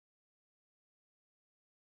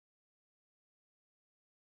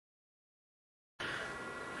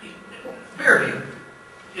Bear Butte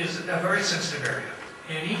is a very sensitive area.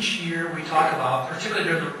 And each year we talk about, particularly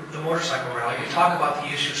during the motorcycle rally, we talk about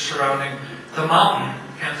the issues surrounding the mountain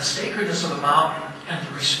and the sacredness of the mountain and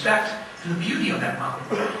the respect and the beauty of that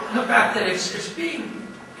mountain. And the fact that it's being,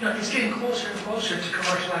 it's getting closer and closer to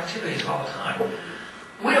commercial activities all the time.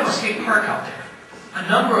 We have a state park out there. A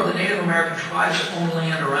number of the Native American tribes own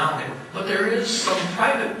land around it, but there is some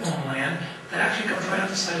private owned land that actually comes right off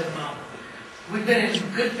the side of the mountain. We've been in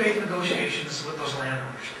good faith negotiations with those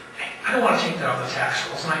landowners. I don't want to take that off the tax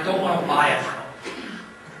rolls, and I don't want to buy it from them.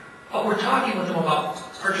 But we're talking with them about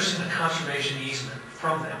purchasing a conservation easement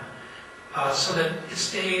from them so that it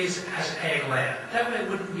stays as ag land. That way it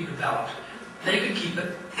wouldn't be developed. They could keep it,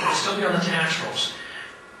 it would still be on the tax rolls.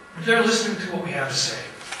 They're listening to what we have to say.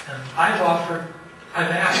 And I've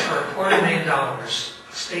asked for $250,000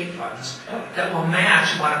 of state funds that will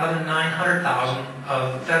match about another $900,000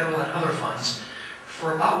 of federal and other funds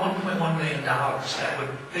for about $1.1 million that would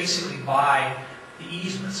basically buy the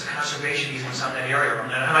easements, the conservation easements on that area.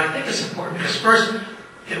 And I think it's important because first,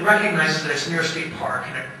 it recognizes that it's near a state park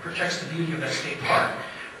and it protects the beauty of that state park.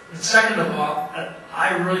 And second of all,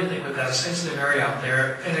 I really think we've got a sensitive area out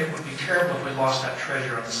there, and it would be terrible if we lost that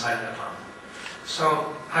treasure on the side of that mountain.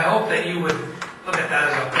 So I hope that you would look at that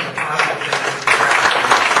as a positive thing.